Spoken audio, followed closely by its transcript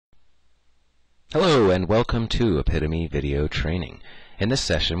Hello and welcome to IPitomy Video Training. In this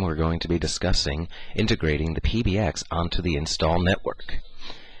session we're going to be discussing integrating the PBX onto the install network.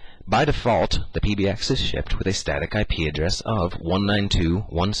 By default, the PBX is shipped with a static IP address of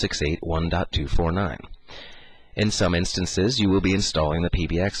 192.168.1.249. In some instances you will be installing the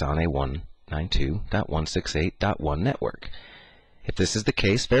PBX on a 192.168.1 network. If this is the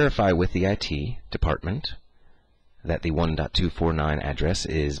case, verify with the IT department that the 1.249 address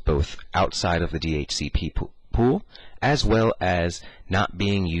is both outside of the DHCP pool as well as not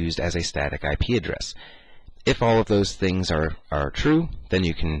being used as a static IP address. If all of those things are true, then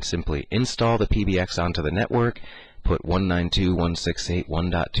you can simply install the PBX onto the network, put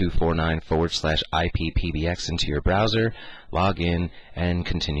 192.168.1.249/IP PBX into your browser, log in, and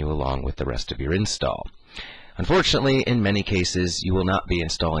continue along with the rest of your install. Unfortunately, in many cases, you will not be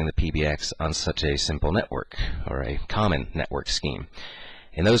installing the PBX on such a simple network, or a common network scheme.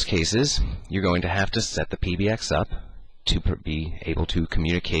 In those cases, you're going to have to set the PBX up to be able to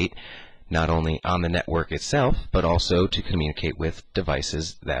communicate not only on the network itself, but also to communicate with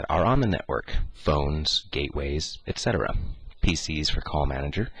devices that are on the network, phones, gateways, etc., PCs for call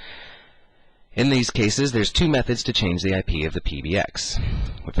manager. In these cases, there's two methods to change the IP of the PBX.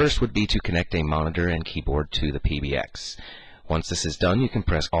 The first would be to connect a monitor and keyboard to the PBX. Once this is done, you can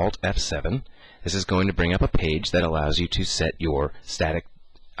press Alt F7. This is going to bring up a page that allows you to set your static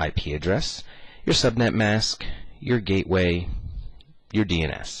IP address, your subnet mask, your gateway, your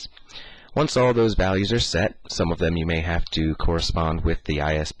DNS. Once all those values are set, some of them you may have to correspond with the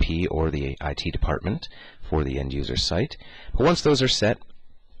ISP or the IT department for the end user site. But once those are set,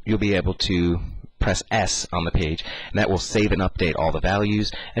 you'll be able to press S on the page, and that will save and update all the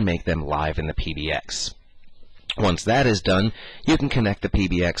values and make them live in the PBX. Once that is done, you can connect the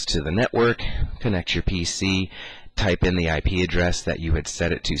PBX to the network, connect your PC, type in the IP address that you had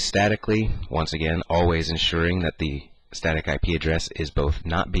set it to statically, once again always ensuring that the static IP address is both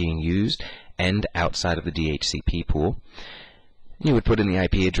not being used and outside of the DHCP pool. You would put in the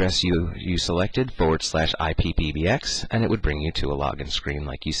IP address you selected, /IP PBX, and it would bring you to a login screen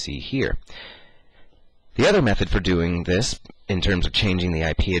like you see here. The other method for doing this, in terms of changing the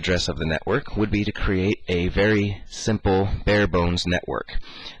IP address of the network, would be to create a very simple, bare-bones network.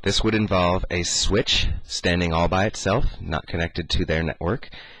 This would involve a switch standing all by itself, not connected to their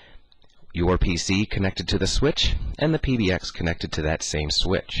network, your PC connected to the switch, and the PBX connected to that same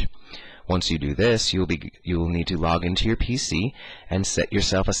switch. Once you do this, you will need to log into your PC and set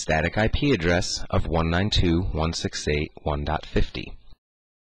yourself a static IP address of 192.168.1.50.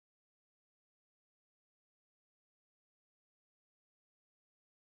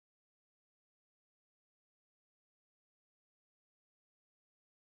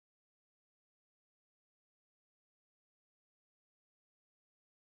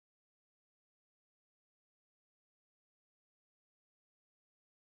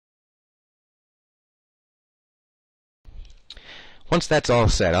 Once that's all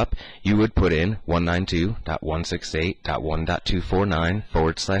set up, you would put in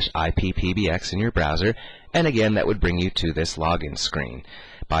 192.168.1.249/IP PBX in your browser, and again that would bring you to this login screen.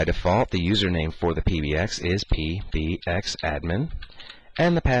 By default, the username for the PBX is PBX admin,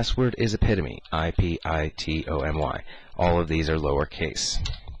 and the password is IPitomy, IPitomy. All of these are lowercase.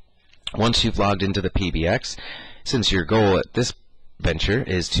 Once you've logged into the PBX, since your goal at this venture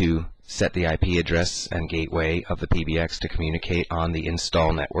is to set the IP address and gateway of the PBX to communicate on the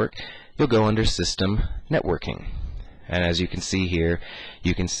install network, you'll go under System Networking. And as you can see here,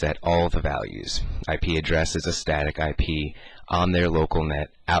 you can set all the values. IP address is a static IP on their local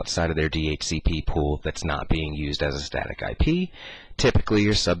net outside of their DHCP pool that's not being used as a static IP. Typically,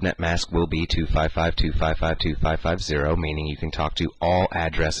 your subnet mask will be 255.255.255.0, meaning you can talk to all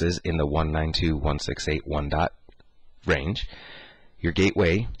addresses in the 192.168.1. range. Your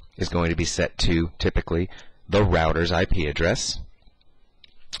gateway is going to be set to typically the router's IP address.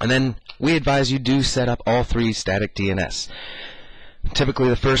 And then we advise you do set up all three static DNS. Typically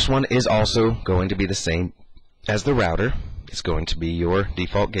the first one is also going to be the same as the router. It's going to be your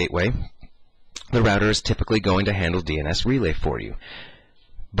default gateway. The router is typically going to handle DNS relay for you.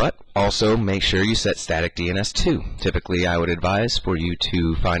 But also make sure you set static DNS too. Typically I would advise for you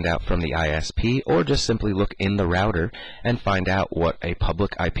to find out from the ISP, or just simply look in the router and find out what a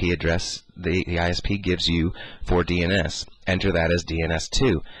public IP address the ISP gives you for DNS. Enter that as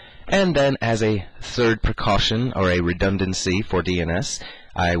DNS2. And then as a third precaution or a redundancy for DNS,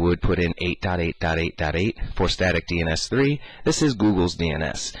 I would put in 8.8.8.8 for static DNS3. This is Google's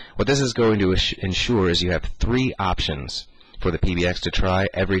DNS. What this is going to ensure is you have three options for the PBX to try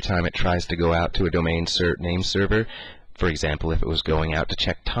every time it tries to go out to a domain name server, for example, if it was going out to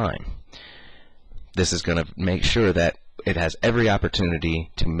check time. This is going to make sure that it has every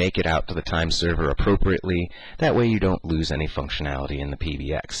opportunity to make it out to the time server appropriately. That way you don't lose any functionality in the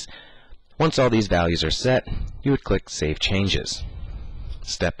PBX. Once all these values are set, you would click Save Changes.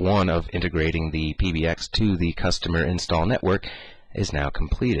 Step 1 of integrating the PBX to the customer install network is now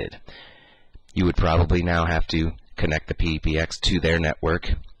completed. You would probably now have to connect the PBX to their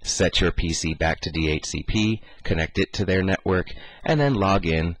network, set your PC back to DHCP, connect it to their network, and then log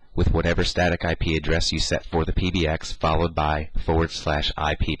in with whatever static IP address you set for the PBX, followed by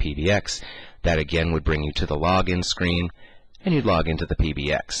 /IP PBX. That again would bring you to the login screen, and you'd log into the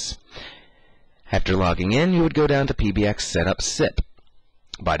PBX. After logging in, you would go down to PBX Setup SIP.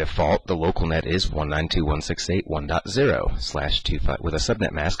 By default, the local net is 192.168.1.0/25 with a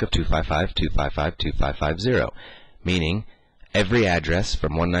subnet mask of 255.255.255.0, meaning every address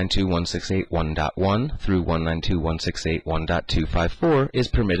from 192.168.1.1 through 192.168.1.254 is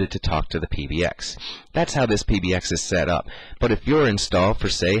permitted to talk to the PBX. That's how this PBX is set up. But if your install, for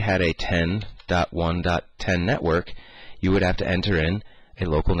say, had a 10.1.10 network, you would have to enter in a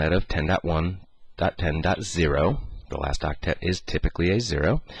local net of 10.1.10.0. The last octet is typically a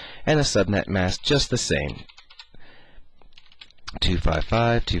 0, and a subnet mask just the same,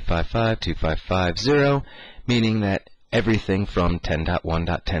 255.255.255.0, meaning that everything from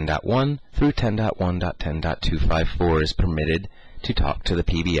 10.1.10.1 through 10.1.10.254 is permitted to talk to the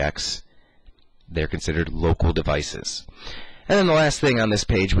PBX. They're considered local devices. And then the last thing on this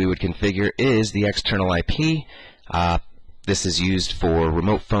page we would configure is the external IP. This is used for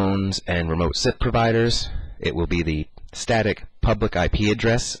remote phones and remote SIP providers. It will be the static public IP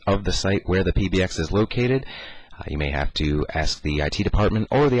address of the site where the PBX is located. You may have to ask the IT department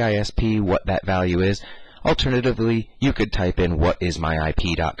or the ISP what that value is. Alternatively, you could type in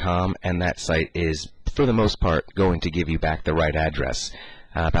whatismyip.com, and that site is, for the most part, going to give you back the right address.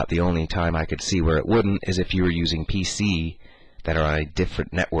 About the only time I could see where it wouldn't is if you were using PC that are on a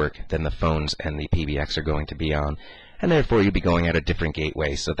different network than the phones and the PBX are going to be on, and therefore you'd be going at a different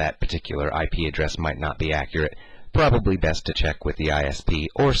gateway, so that particular IP address might not be accurate. Probably best to check with the ISP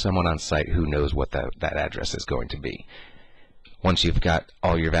or someone on site who knows what that address is going to be. Once you've got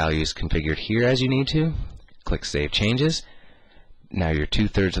all your values configured here as you need to, click Save Changes. Now you're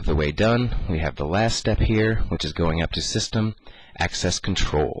 2/3 of the way done. We have the last step here, which is going up to System Access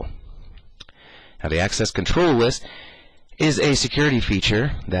Control. Now the Access Control list is a security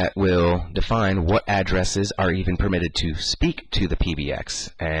feature that will define what addresses are even permitted to speak to the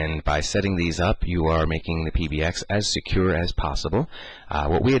PBX, and by setting these up you are making the PBX as secure as possible.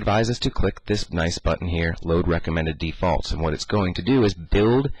 What we advise is to click this nice button here, Load Recommended Defaults, and what it's going to do is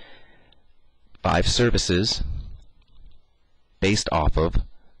build 5 services based off of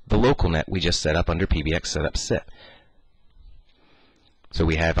the local net we just set up under PBX Setup SIP. So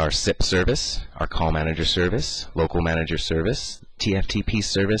we have our SIP service, our call manager service, local manager service, TFTP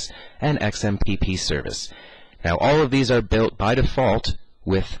service, and XMPP service. Now all of these are built by default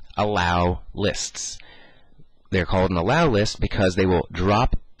with allow lists. They're called an allow list because they will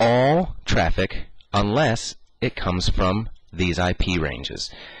drop all traffic unless it comes from these IP ranges.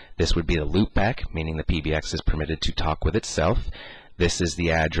 This would be the loopback, meaning the PBX is permitted to talk with itself. This is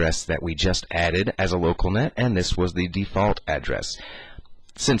the address that we just added as a local net, and this was the default address.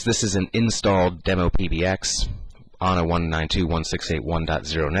 Since this is an installed demo PBX on a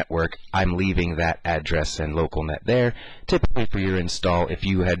 192.168.1.0 network, I'm leaving that address and local net there. Typically for your install, if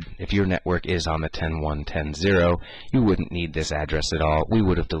your network is on the 10.1.10.0, you wouldn't need this address at all. We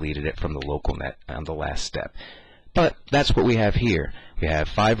would have deleted it from the local net on the last step. But that's what we have here. We have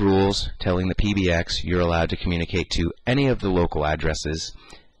 5 rules telling the PBX you're allowed to communicate to any of the local addresses,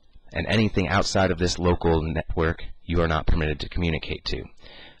 and anything outside of this local network you are not permitted to communicate to.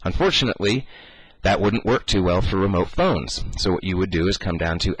 Unfortunately, that wouldn't work too well for remote phones. So what you would do is come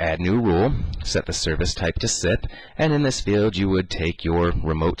down to Add New Rule, set the service type to SIP, and in this field you would take your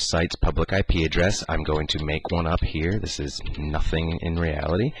remote site's public IP address. I'm going to make one up here. This is nothing in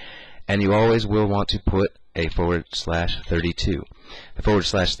reality. And you always will want to put a /32. The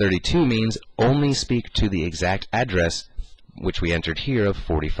 /32 means only speak to the exact address which we entered here of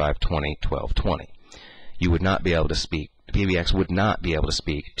 4520.1220. You would not be able to speak, the PBX would not be able to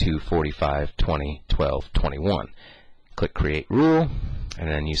speak to 4520.1221. Click Create Rule, and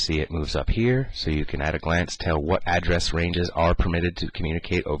then you see it moves up here, so you can at a glance tell what address ranges are permitted to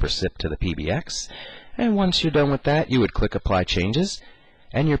communicate over SIP to the PBX. And once you're done with that, you would click Apply Changes,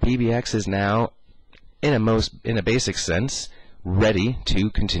 and your PBX is now, in a basic sense, ready to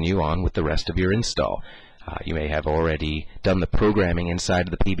continue on with the rest of your install. You may have already done the programming inside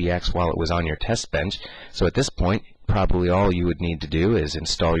of the PBX while it was on your test bench, so at this point probably all you would need to do is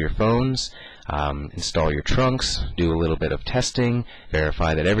install your phones, install your trunks, do a little bit of testing,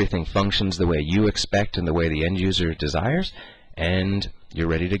 verify that everything functions the way you expect and the way the end user desires, and you're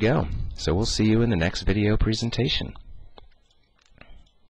ready to go. So we'll see you in the next video presentation.